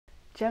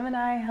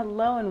Gemini,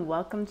 hello and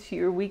welcome to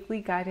your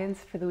weekly guidance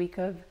for the week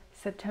of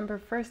September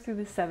 1st through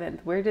the 7th.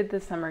 Where did the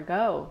summer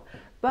go?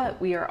 But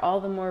we are all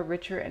the more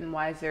richer and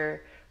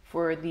wiser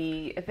for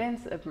the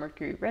events of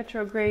Mercury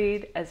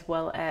retrograde, as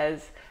well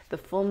as the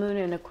full moon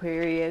in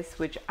Aquarius,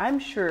 which I'm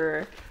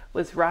sure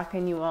was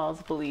rocking you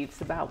all's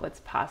beliefs about what's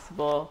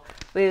possible.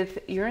 With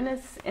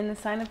Uranus in the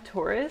sign of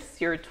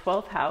Taurus, your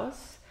 12th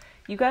house,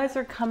 you guys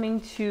are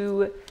coming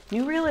to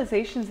new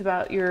realizations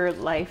about your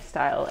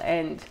lifestyle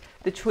and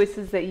the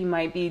choices that you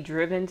might be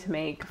driven to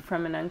make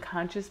from an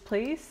unconscious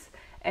place.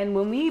 And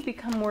when we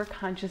become more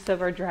conscious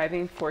of our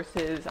driving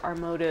forces, our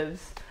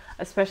motives,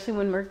 especially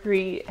when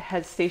Mercury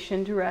has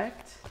stationed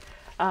direct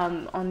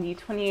on the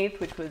 28th,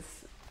 which was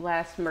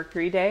last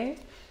Mercury day,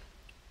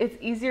 it's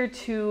easier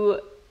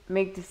to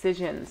make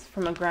decisions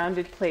from a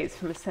grounded place,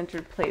 from a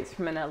centered place,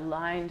 from an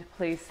aligned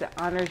place that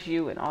honors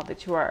you and all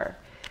that you are.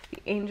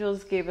 The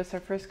angels gave us our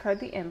first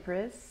card, the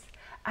Empress.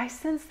 I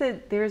sense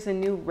that there's a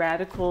new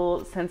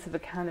radical sense of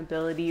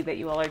accountability that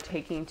you all are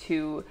taking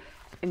to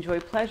enjoy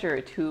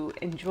pleasure, to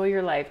enjoy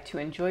your life, to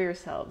enjoy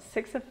yourselves.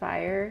 Six of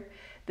Fire.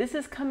 This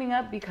is coming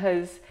up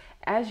because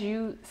as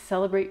you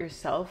celebrate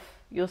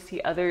yourself, you'll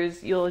see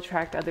others, you'll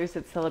attract others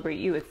that celebrate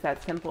you. It's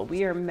that simple.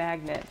 We are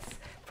magnets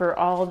for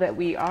all that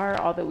we are,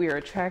 all that we are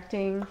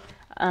attracting.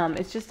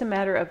 It's just a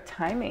matter of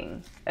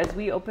timing. As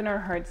we open our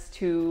hearts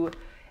to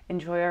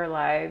enjoy our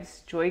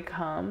lives, joy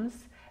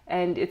comes,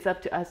 and it's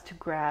up to us to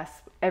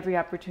grasp every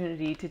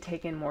opportunity to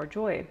take in more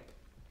joy.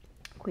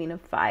 Queen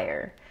of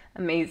Fire,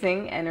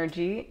 amazing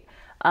energy.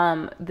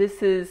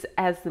 This is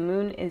as the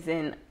moon is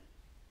in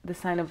the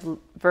sign of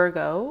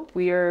Virgo.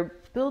 We are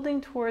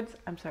building towards,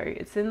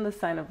 it's in the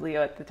sign of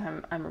Leo at the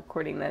time I'm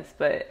recording this,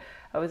 but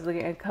I was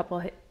looking a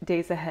couple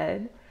days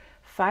ahead.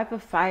 Five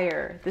of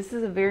Fire. This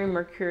is a very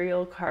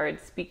mercurial card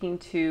speaking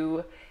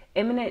to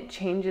imminent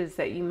changes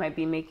that you might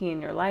be making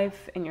in your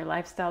life and your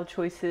lifestyle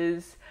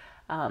choices,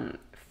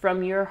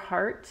 from your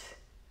heart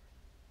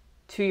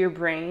to your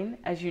brain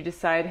as you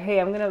decide, hey,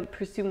 I'm going to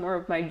pursue more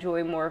of my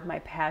joy, more of my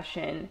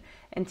passion,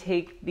 and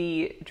take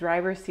the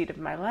driver's seat of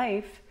my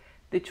life.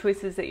 The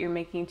choices that you're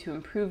making to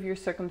improve your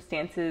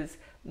circumstances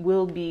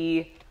will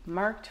be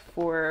marked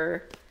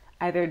for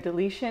either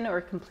deletion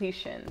or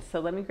completion. So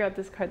let me grab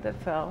this card that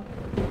fell.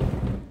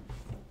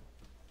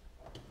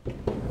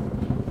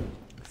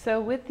 So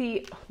with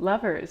the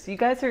Lovers, you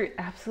guys are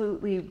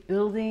absolutely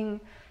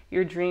building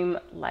your dream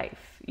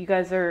life. You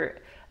guys are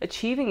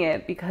achieving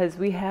it because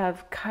we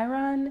have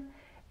Chiron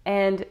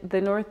and the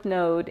North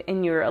Node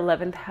in your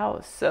 11th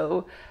house.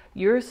 So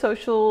your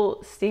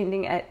social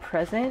standing at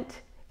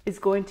present is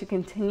going to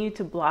continue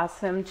to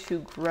blossom, to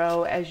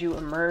grow as you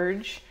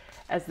emerge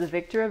as the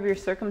victor of your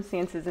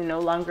circumstances and no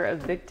longer a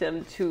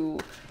victim to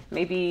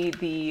maybe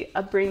the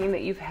upbringing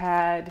that you've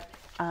had.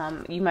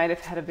 You might have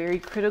had a very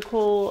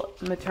critical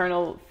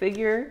maternal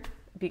figure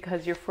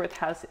because your 4th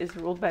house is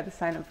ruled by the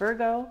sign of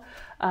Virgo.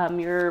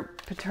 Your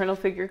paternal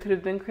figure could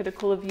have been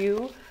critical of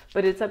you,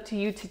 but it's up to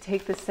you to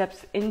take the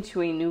steps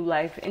into a new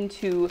life,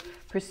 into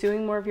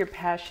pursuing more of your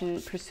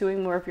passion,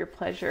 pursuing more of your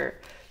pleasure.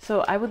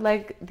 So I would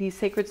like the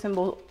Sacred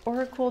Symbol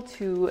Oracle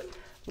to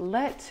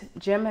let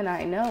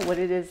Gemini know what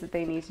it is that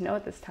they need to know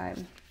at this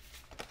time.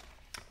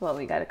 Well,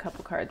 we got a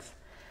couple cards.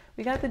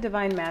 We got the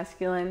Divine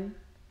Masculine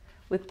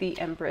with the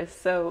Empress.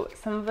 So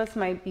some of us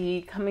might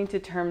be coming to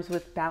terms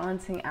with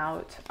balancing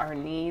out our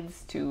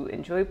needs to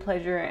enjoy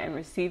pleasure and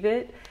receive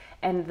it.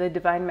 And the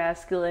Divine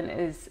Masculine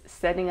is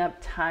setting up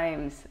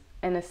times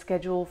and a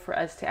schedule for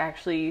us to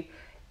actually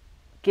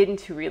get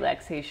into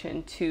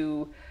relaxation,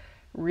 to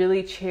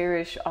really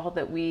cherish all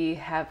that we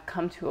have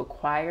come to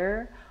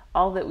acquire,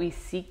 all that we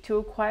seek to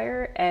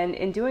acquire. And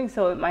in doing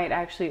so, it might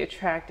actually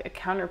attract a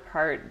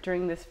counterpart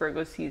during this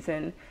Virgo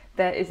season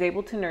that is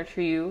able to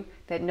nurture you,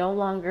 that no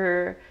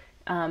longer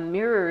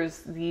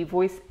mirrors the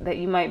voice that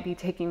you might be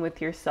taking with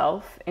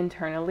yourself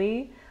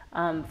internally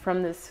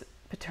from this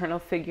paternal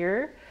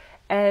figure.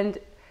 And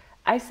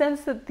I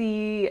sense that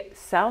the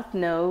South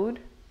Node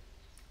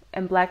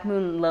and Black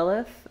Moon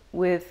Lilith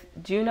with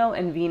Juno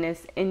and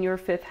Venus in your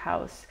 5th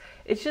house,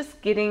 it's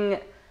just getting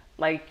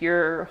like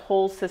your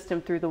whole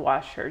system through the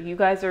washer. You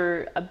guys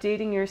are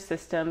updating your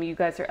system. You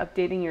guys are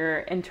updating your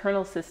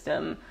internal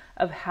system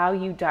of how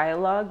you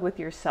dialogue with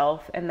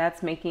yourself, and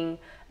that's making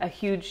a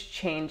huge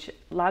change.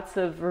 Lots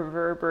of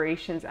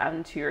reverberations out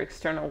into your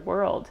external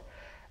world.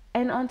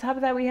 And on top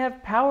of that, we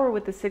have power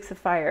with the Six of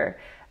Fire.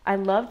 I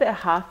love that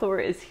Hathor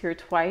is here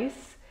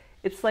twice.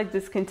 It's like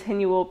this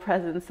continual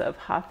presence of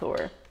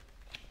Hathor.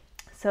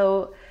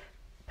 So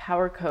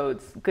power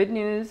codes, good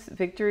news,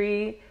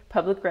 victory,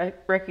 public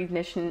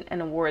recognition,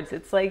 and awards.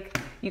 It's like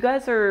you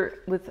guys are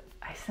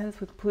I sense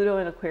with Pluto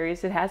and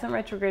Aquarius, it hasn't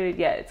retrograded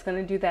yet. It's going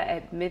to do that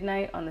at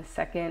midnight on the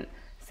 2nd,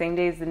 same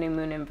day as the new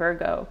moon in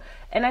Virgo.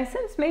 And I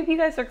sense maybe you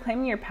guys are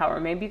claiming your power.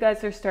 Maybe you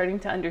guys are starting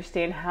to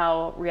understand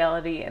how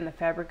reality and the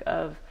fabric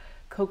of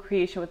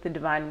co-creation with the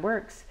divine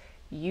works.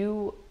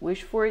 You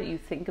wish for it, you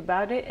think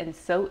about it, and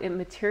so it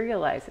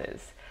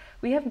materializes.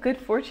 We have good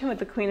fortune with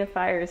the Queen of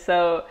Fire,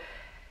 so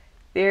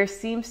there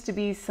seems to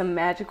be some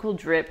magical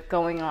drip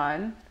going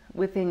on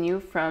within you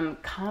from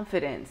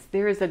confidence.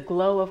 There is a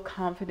glow of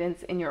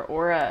confidence in your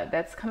aura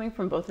that's coming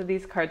from both of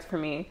these cards for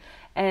me.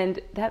 And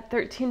that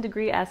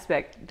 13-degree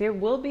aspect, there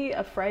will be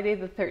a Friday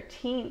the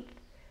 13th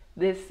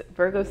this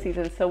Virgo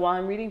season. So while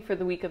I'm reading for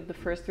the week of the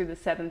 1st through the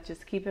 7th,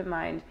 just keep in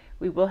mind,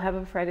 we will have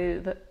a Friday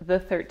the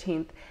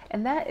 13th.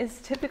 And that is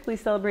typically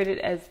celebrated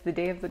as the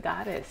day of the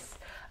goddess.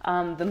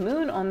 The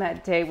moon on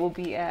that day will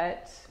be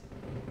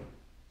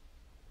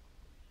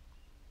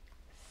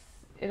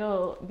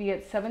it'll be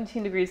at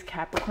 17 degrees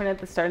Capricorn at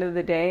the start of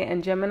the day.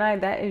 And Gemini,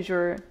 that is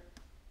your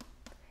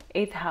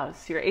 8th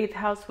house. Your 8th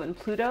house, when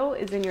Pluto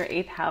is in your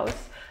 8th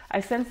house, I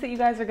sense that you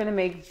guys are going to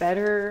make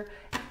better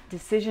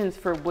decisions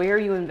for where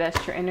you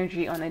invest your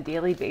energy on a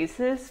daily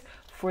basis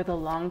for the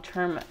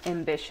long-term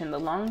ambition, the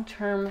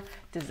long-term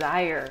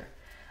desire.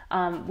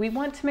 We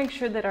want to make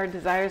sure that our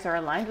desires are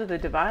aligned with the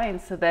divine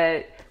so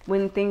that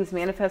when things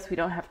manifest, we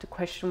don't have to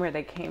question where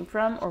they came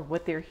from or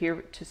what they're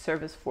here to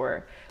serve us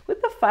for.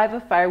 With the 5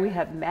 of Fire, we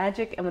have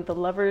magic, and with the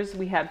Lovers,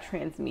 we have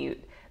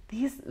transmute.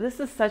 This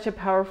is such a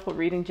powerful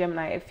reading,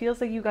 Gemini. It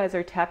feels like you guys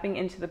are tapping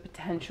into the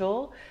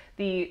potential,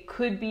 the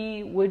could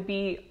be, would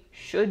be,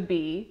 should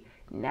be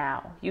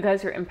now. You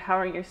guys are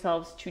empowering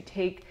yourselves to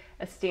take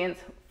a stance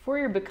for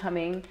your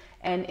becoming,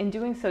 and in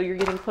doing so, you're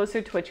getting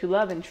closer to what you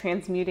love and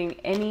transmuting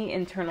any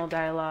internal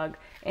dialogue,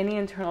 any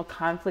internal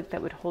conflict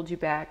that would hold you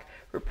back,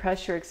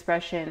 repress your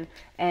expression,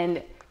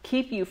 and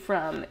keep you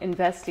from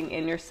investing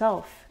in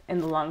yourself in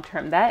the long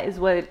term. That is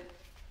what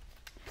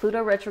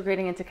Pluto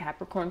retrograding into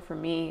Capricorn for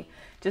me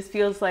just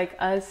feels like,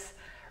 us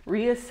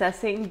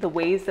reassessing the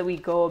ways that we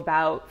go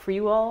about, for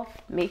you all,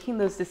 making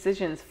those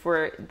decisions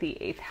for the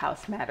 8th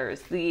house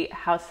matters, the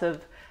house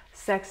of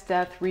sex,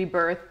 death,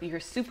 rebirth, your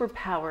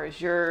superpowers,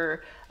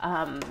 your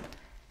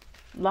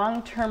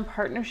long-term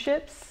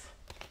partnerships.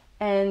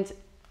 And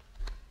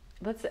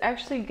let's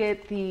actually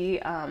get the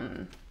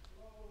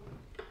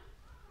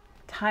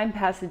time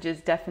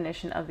passages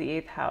definition of the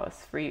 8th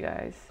house for you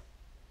guys.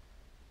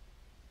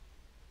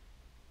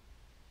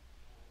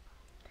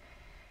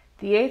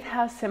 The 8th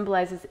house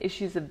symbolizes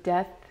issues of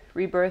death,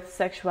 rebirth,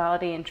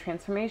 sexuality, and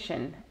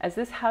transformation. As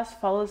this house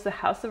follows the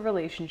house of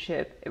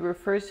relationship, it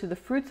refers to the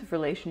fruits of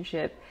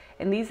relationship,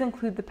 and these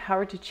include the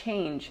power to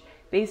change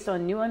based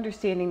on new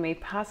understanding made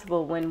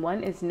possible when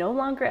one is no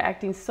longer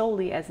acting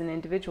solely as an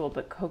individual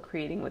but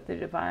co-creating with the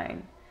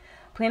divine.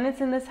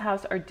 Planets in this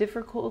house are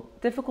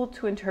difficult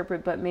to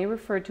interpret, but may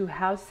refer to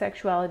how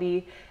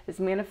sexuality is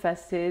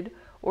manifested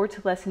or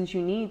to lessons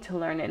you need to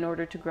learn in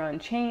order to grow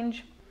and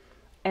change.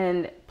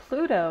 And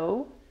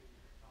Pluto,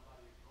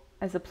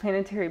 as a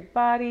planetary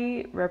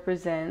body,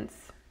 represents,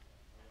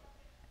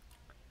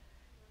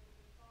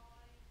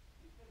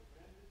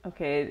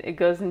 okay, it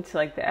goes into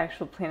like the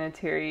actual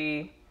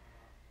planetary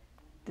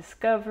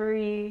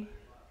discovery.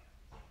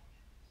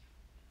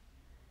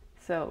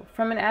 So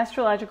from an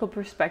astrological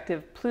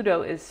perspective,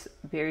 Pluto is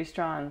very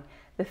strong.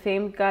 The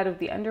famed god of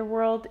the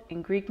underworld,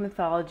 in Greek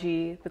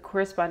mythology, the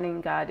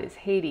corresponding god is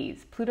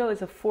Hades. Pluto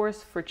is a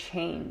force for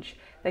change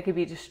that can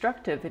be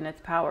destructive in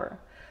its power.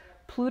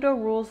 Pluto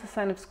rules the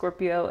sign of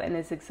Scorpio and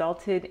is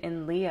exalted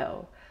in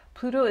Leo.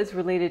 Pluto is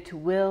related to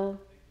will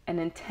and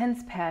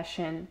intense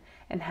passion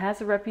and has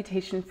a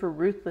reputation for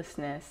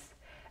ruthlessness.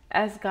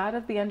 As god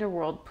of the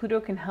underworld, Pluto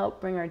can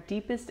help bring our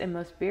deepest and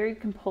most buried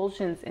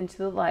compulsions into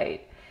the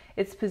light.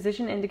 Its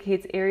position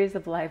indicates areas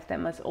of life that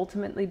must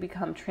ultimately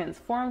become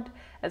transformed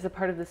as a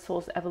part of the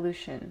soul's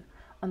evolution.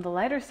 On the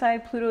lighter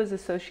side, Pluto is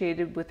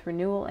associated with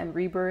renewal and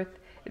rebirth.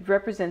 It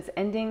represents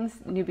endings,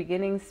 new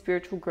beginnings,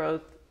 spiritual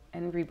growth,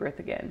 and rebirth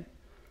again.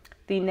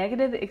 The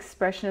negative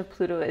expression of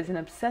Pluto is an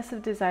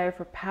obsessive desire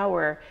for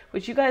power,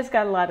 which you guys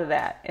got a lot of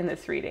that in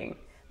this reading,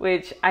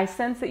 which I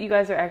sense that you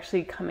guys are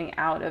actually coming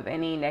out of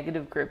any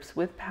negative grips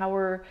with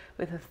power,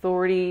 with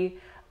authority,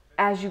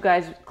 as you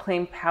guys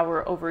claim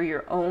power over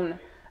your own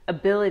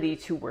ability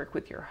to work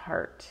with your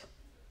heart.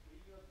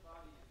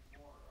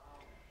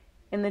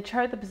 In the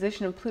chart, the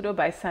position of Pluto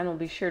by sign will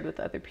be shared with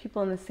other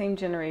people in the same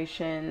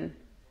generation.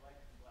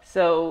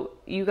 So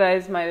you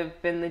guys might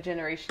have been the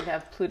generation to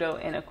have Pluto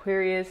in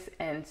Aquarius,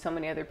 and so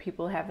many other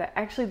people have that.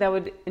 Actually, that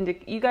would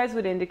you guys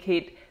would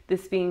indicate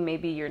this being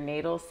maybe your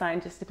natal sign,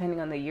 just depending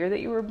on the year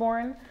that you were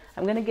born.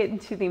 I'm going to get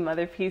into the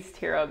Mother Peace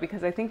Tarot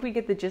because I think we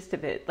get the gist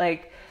of it.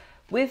 Like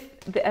with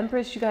the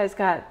Empress, you guys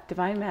got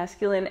Divine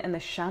Masculine and the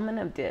Shaman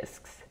of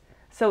Discs.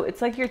 So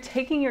it's like you're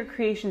taking your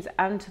creations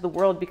out into the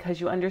world because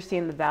you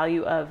understand the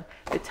value of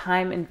the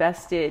time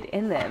invested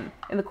in them.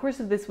 In the course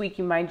of this week,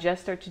 you might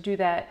just start to do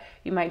that.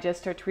 You might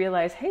just start to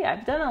realize, hey,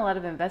 I've done a lot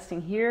of investing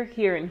here,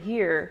 here, and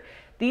here.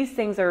 These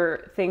things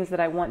are things that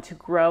I want to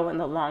grow in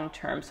the long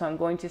term. So I'm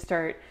going to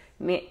start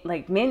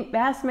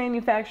mass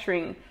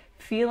manufacturing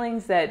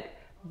feelings that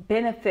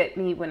benefit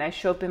me when I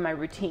show up in my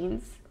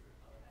routines,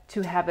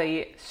 to have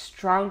a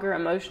stronger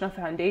emotional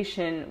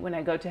foundation when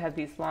I go to have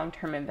these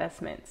long-term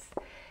investments.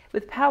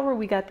 With power,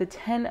 we got the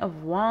 10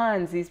 of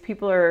Wands. These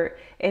people are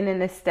in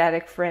an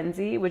ecstatic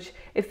frenzy, which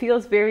it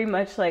feels very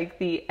much like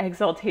the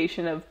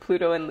exaltation of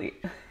Pluto and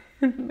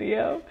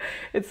Leo.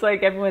 It's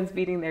like everyone's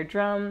beating their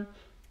drum.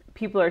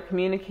 People are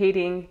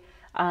communicating.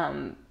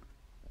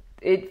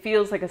 It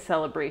feels like a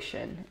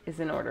celebration is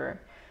in order.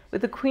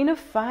 With the Queen of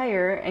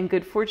Fire and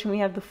good fortune, we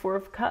have the Four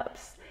of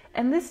Cups.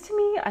 And this, to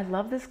me, I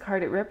love this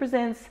card. It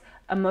represents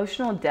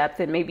emotional depth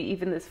and maybe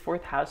even this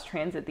fourth house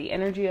transit, the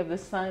energy of the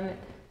sun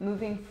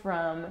moving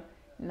from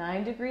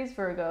 9 degrees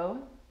Virgo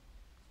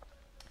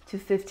to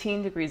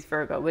 15 degrees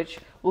Virgo, which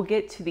we'll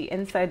get to the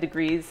inside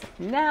degrees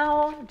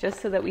now,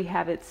 just so that we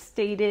have it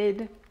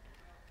stated.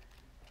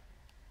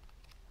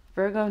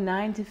 Virgo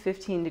 9 to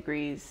 15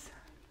 degrees.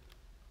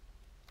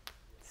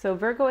 So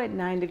Virgo at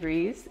 9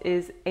 degrees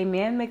is a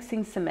man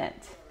mixing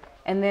cement.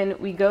 And then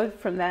we go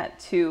from that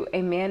to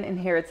a man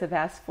inherits a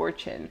vast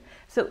fortune.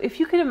 So if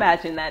you can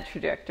imagine that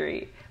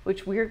trajectory,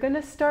 which we're going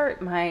to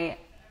start my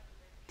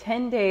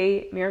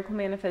 10-day miracle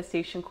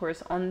manifestation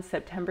course on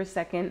September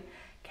 2nd.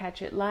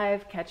 Catch it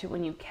live, catch it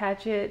when you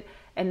catch it,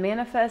 and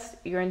manifest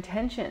your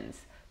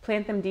intentions.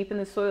 Plant them deep in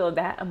the soil.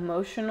 That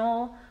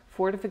emotional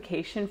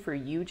fortification for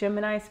you,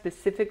 Gemini,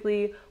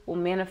 specifically will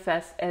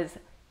manifest as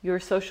your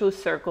social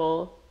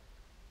circle.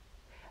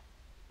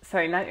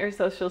 Sorry, not your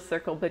social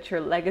circle, but your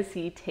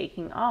legacy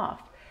taking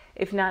off.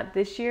 If not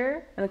this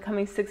year, in the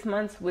coming 6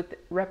 months, with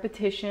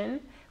repetition,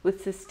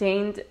 with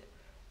sustained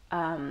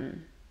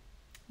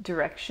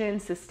direction,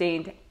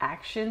 sustained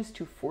actions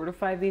to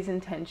fortify these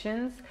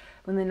intentions.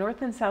 When the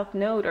North and South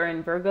Node are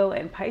in Virgo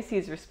and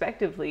Pisces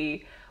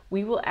respectively,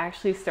 we will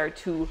actually start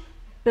to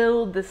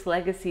build this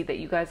legacy that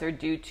you guys are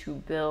due to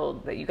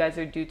build, that you guys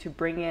are due to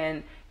bring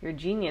in your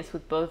genius.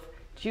 With both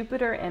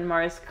Jupiter and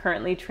Mars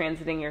currently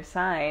transiting your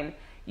sign,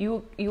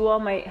 you all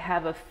might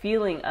have a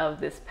feeling of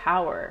this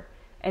power,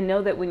 and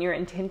know that when your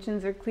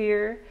intentions are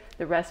clear,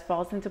 the rest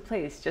falls into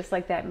place, just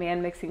like that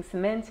man mixing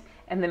cement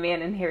and the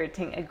man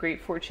inheriting a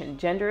great fortune.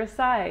 Gender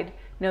aside,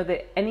 know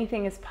that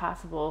anything is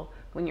possible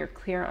when you're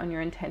clear on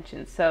your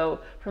intentions. So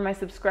for my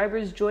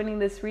subscribers joining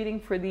this reading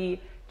for the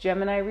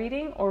Gemini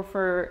reading, or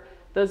for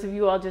those of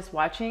you all just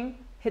watching,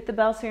 hit the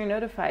bell so you're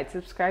notified.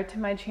 Subscribe to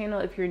my channel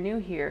if you're new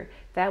here.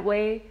 That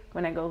way,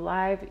 when I go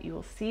live, you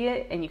will see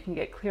it and you can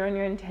get clear on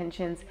your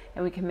intentions,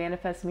 and we can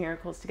manifest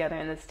miracles together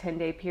in this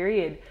 10-day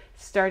period,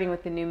 starting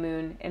with the new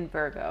moon in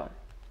Virgo.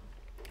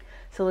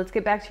 So let's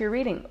get back to your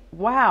reading.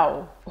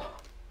 Wow.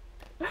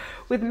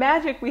 With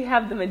magic, we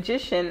have the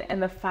Magician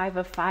and the Five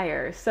of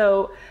Fire.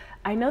 So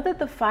I know that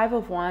the Five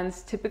of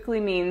Wands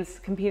typically means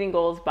competing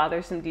goals,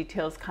 bothersome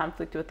details,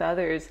 conflict with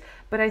others,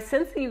 but I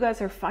sense that you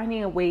guys are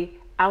finding a way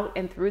out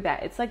and through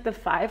that. It's like the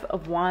Five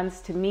of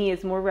Wands to me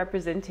is more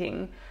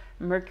representing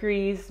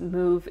Mercury's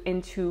move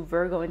into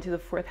Virgo, into the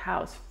fourth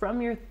house,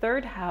 from your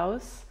third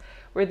house,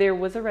 where there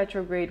was a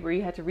retrograde, where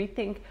you had to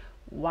rethink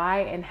why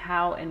and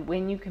how and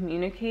when you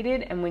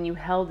communicated and when you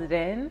held it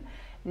in.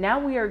 Now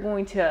we are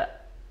going to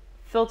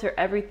filter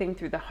everything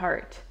through the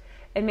heart.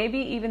 And maybe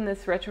even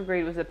this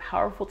retrograde was a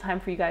powerful time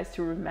for you guys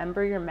to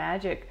remember your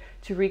magic,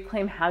 to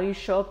reclaim how you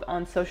show up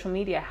on social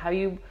media, how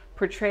you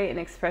portray and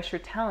express your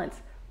talents,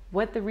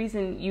 what the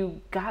reason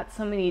you got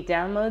so many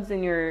downloads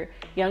in your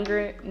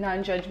younger,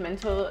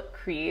 non-judgmental,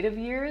 creative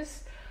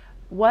years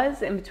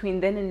was in between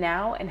then and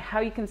now, and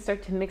how you can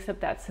start to mix up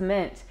that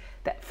cement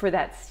that for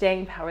that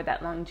staying power,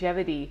 that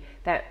longevity,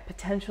 that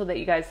potential that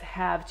you guys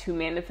have to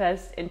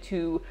manifest and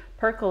to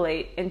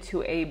percolate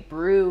into a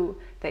brew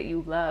that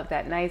you love,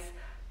 that nice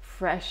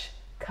fresh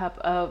cup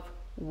of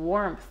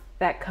warmth,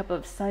 that cup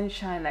of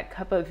sunshine, that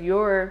cup of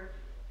your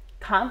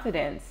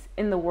confidence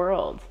in the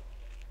world.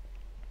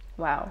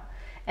 Wow.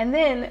 And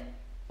then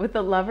with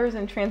the Lovers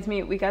and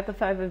Transmute, we got the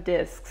Five of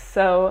Discs.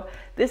 So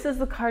this is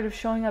the card of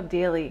showing up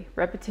daily,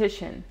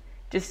 repetition,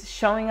 just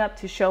showing up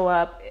to show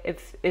up.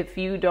 If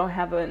you don't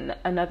have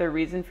another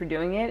reason for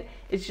doing it,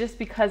 it's just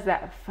because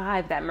that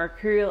five, that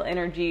mercurial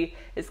energy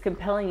is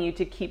compelling you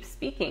to keep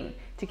speaking,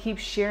 to keep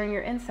sharing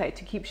your insight,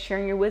 to keep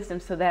sharing your wisdom,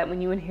 so that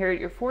when you inherit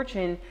your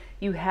fortune,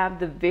 you have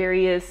the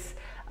various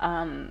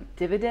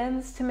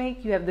dividends to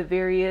make, you have the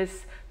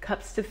various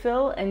cups to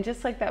fill. And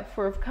just like that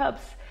Four of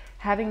Cups,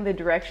 having the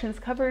directions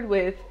covered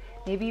with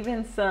maybe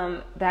even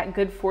that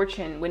good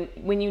fortune.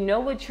 When you know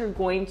what you're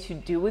going to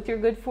do with your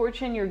good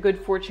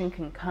fortune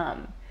can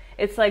come.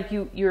 It's like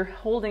you're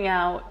holding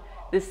out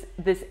this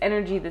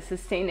energy, this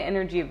sustained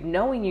energy of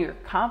knowing your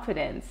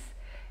confidence,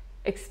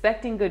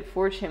 expecting good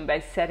fortune by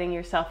setting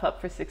yourself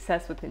up for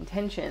success with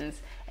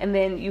intentions. And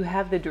then you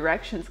have the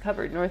directions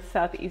covered, north,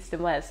 south, east,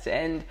 and west.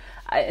 And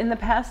in the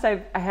past,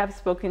 I have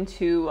spoken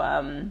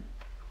to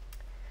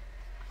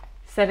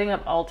setting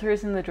up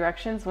altars in the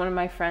directions. One of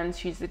my friends,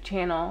 she's the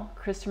channel,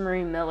 Krista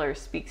Marie Miller,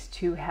 speaks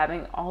to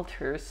having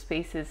altars,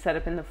 spaces set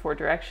up in the four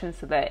directions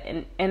so that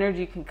an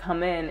energy can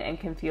come in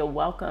and can feel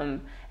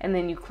welcome. And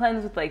then you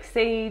cleanse with like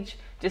sage,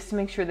 just to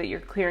make sure that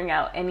you're clearing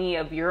out any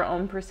of your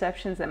own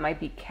perceptions that might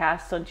be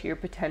cast onto your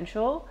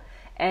potential.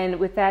 And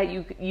with that,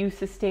 you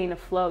sustain a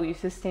flow, you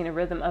sustain a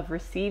rhythm of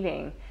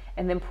receiving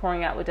and then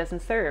pouring out what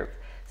doesn't serve.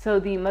 So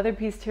the Mother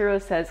Peace Tarot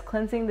says,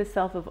 cleansing the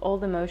self of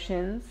old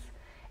emotions,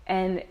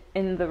 and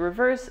in the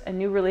reverse, a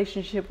new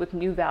relationship with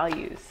new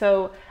values.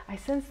 So I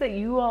sense that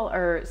you all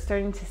are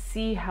starting to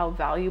see how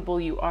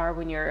valuable you are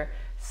when you're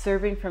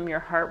serving from your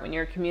heart, when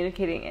you're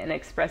communicating and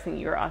expressing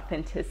your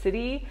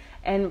authenticity,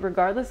 and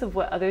regardless of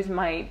what others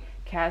might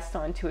cast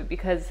onto it,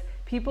 because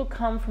people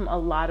come from a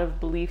lot of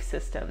belief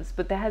systems,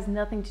 but that has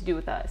nothing to do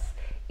with us.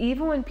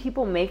 Even when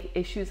people make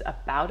issues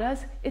about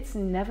us, it's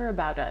never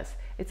about us.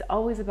 It's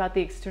always about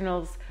the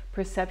external's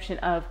perception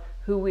of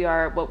who we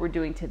are, what we're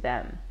doing to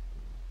them.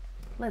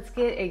 Let's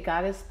get a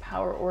Goddess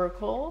Power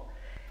Oracle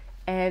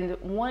and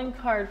one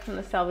card from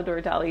the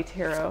Salvador Dali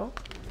Tarot.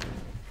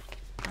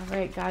 All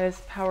right,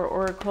 Goddess Power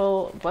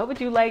Oracle, what would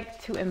you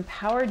like to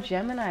empower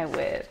Gemini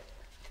with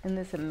in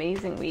this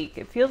amazing week?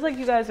 It feels like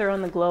you guys are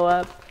on the glow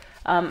up.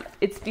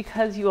 It's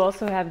because you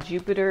also have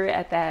Jupiter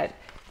at that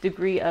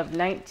degree of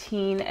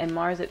 19 and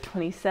Mars at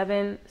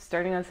 27,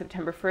 starting on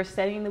September 1st,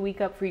 setting the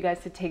week up for you guys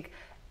to take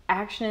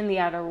action in the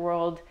outer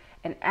world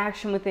and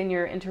action within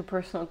your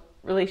interpersonal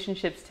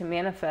relationships to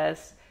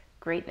manifest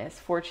greatness,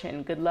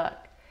 fortune, good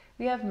luck.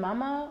 We have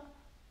Mama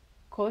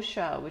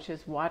Kosha, which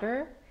is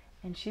water,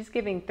 and she's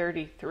giving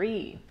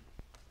 33.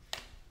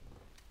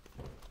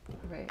 All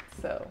right,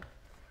 so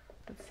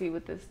let's see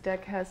what this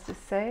deck has to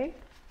say.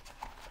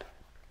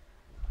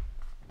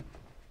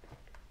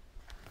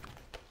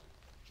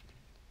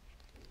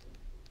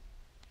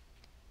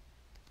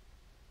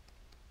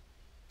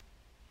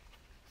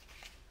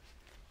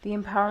 The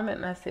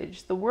empowerment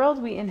message. The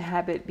world we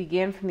inhabit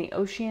began from the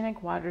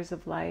oceanic waters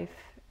of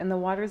life and the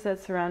waters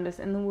that surround us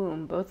in the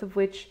womb, both of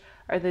which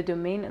are the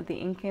domain of the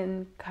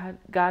Incan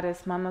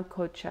goddess Mama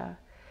Kocha.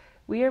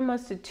 We are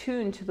most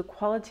attuned to the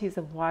qualities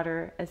of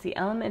water, as the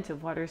element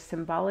of water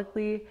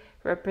symbolically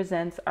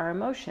represents our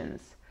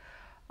emotions.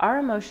 Our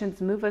emotions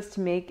move us to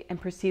make and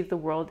perceive the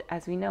world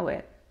as we know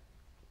it.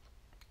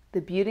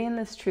 The beauty in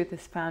this truth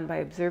is found by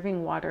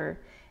observing water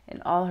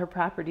in all her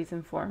properties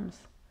and forms.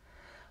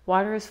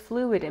 Water is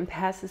fluid and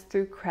passes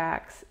through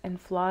cracks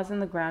and flaws in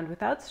the ground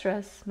without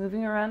stress,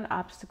 moving around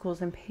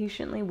obstacles and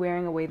patiently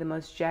wearing away the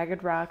most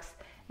jagged rocks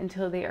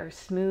until they are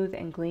smooth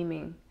and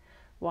gleaming.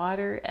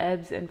 Water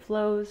ebbs and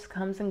flows,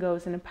 comes and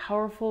goes in a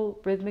powerful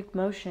rhythmic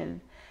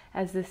motion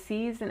as the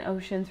seas and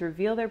oceans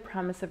reveal their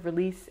promise of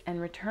release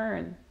and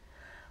return.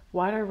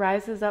 Water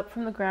rises up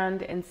from the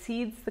ground and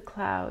seeds the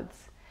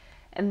clouds,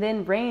 and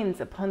then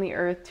rains upon the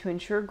earth to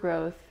ensure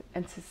growth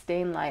and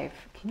sustain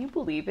life. Can you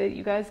believe it?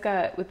 You guys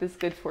got, with this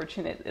good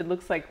fortune, it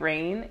looks like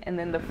rain and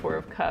then the Four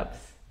of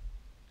Cups.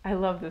 I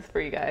love this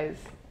for you guys.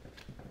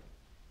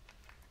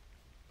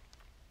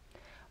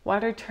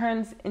 Water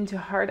turns into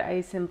hard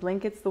ice and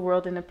blankets the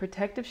world in a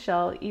protective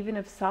shell, even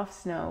of soft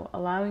snow,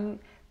 allowing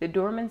the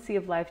dormancy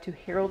of life to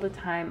herald a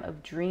time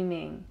of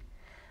dreaming.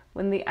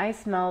 When the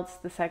ice melts,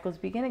 the cycles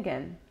begin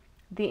again.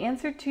 The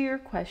answer to your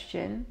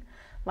question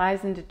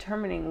lies in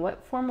determining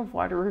what form of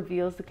water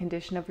reveals the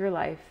condition of your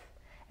life,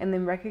 and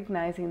then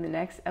recognizing the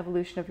next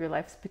evolution of your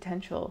life's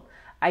potential.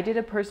 I did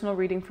a personal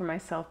reading for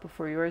myself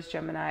before yours,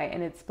 Gemini,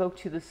 and it spoke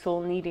to the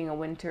soul needing a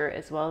winter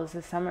as well as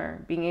a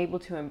summer, being able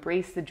to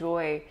embrace the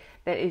joy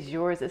that is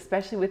yours,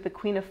 especially with the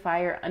Queen of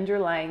Fire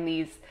underlying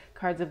these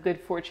cards of good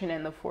fortune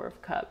and the Four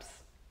of Cups.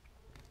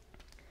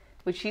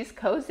 But she's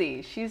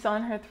cozy. She's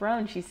on her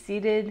throne. She's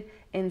seated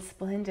in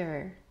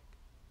splendor.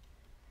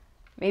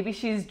 Maybe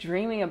she's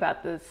dreaming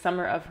about the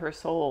summer of her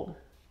soul.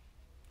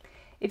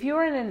 If you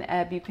are in an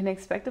ebb, you can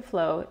expect a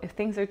flow. If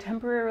things are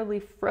temporarily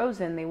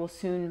frozen, they will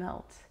soon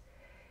melt.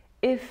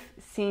 If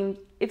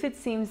it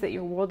seems that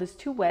your world is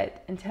too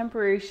wet and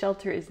temporary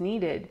shelter is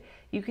needed,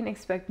 you can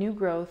expect new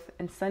growth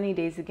and sunny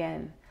days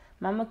again.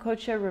 Mama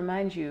Kocha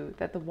reminds you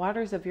that the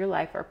waters of your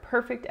life are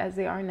perfect as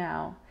they are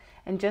now,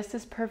 and just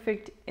as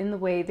perfect in the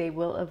way they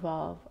will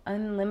evolve.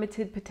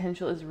 Unlimited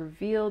potential is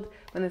revealed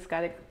when this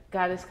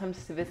goddess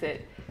comes to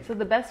visit. So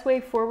the best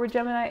way forward,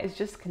 Gemini, is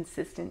just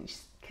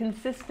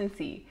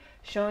consistency.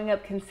 Showing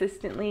up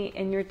consistently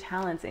in your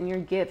talents and your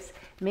gifts,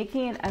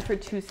 making an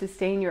effort to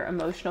sustain your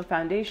emotional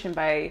foundation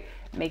by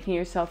making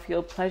yourself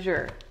feel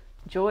pleasure,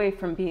 joy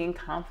from being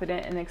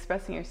confident and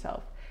expressing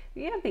yourself.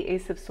 We have the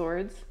Ace of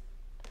Swords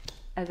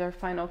as our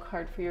final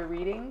card for your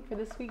reading for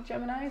this week,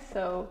 Gemini.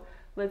 So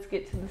let's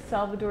get to the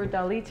Salvador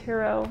Dali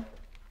Tarot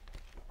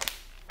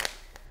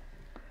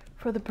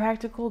for the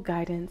practical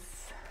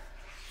guidance.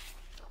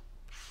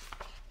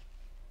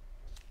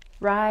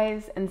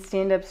 Rise and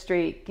stand up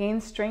straight.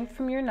 Gain strength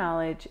from your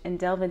knowledge and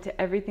delve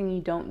into everything you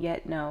don't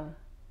yet know.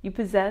 You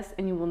possess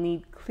and you will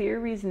need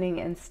clear reasoning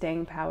and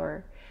staying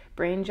power.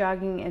 Brain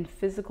jogging and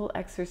physical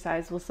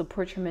exercise will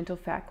support your mental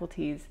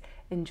faculties.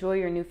 Enjoy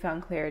your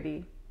newfound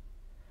clarity.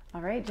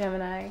 All right,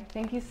 Gemini,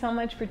 thank you so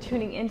much for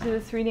tuning into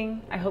this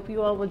reading. I hope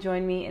you all will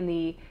join me in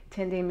the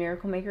 10-day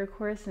Miracle Maker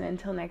course. And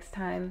until next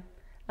time,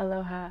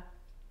 aloha.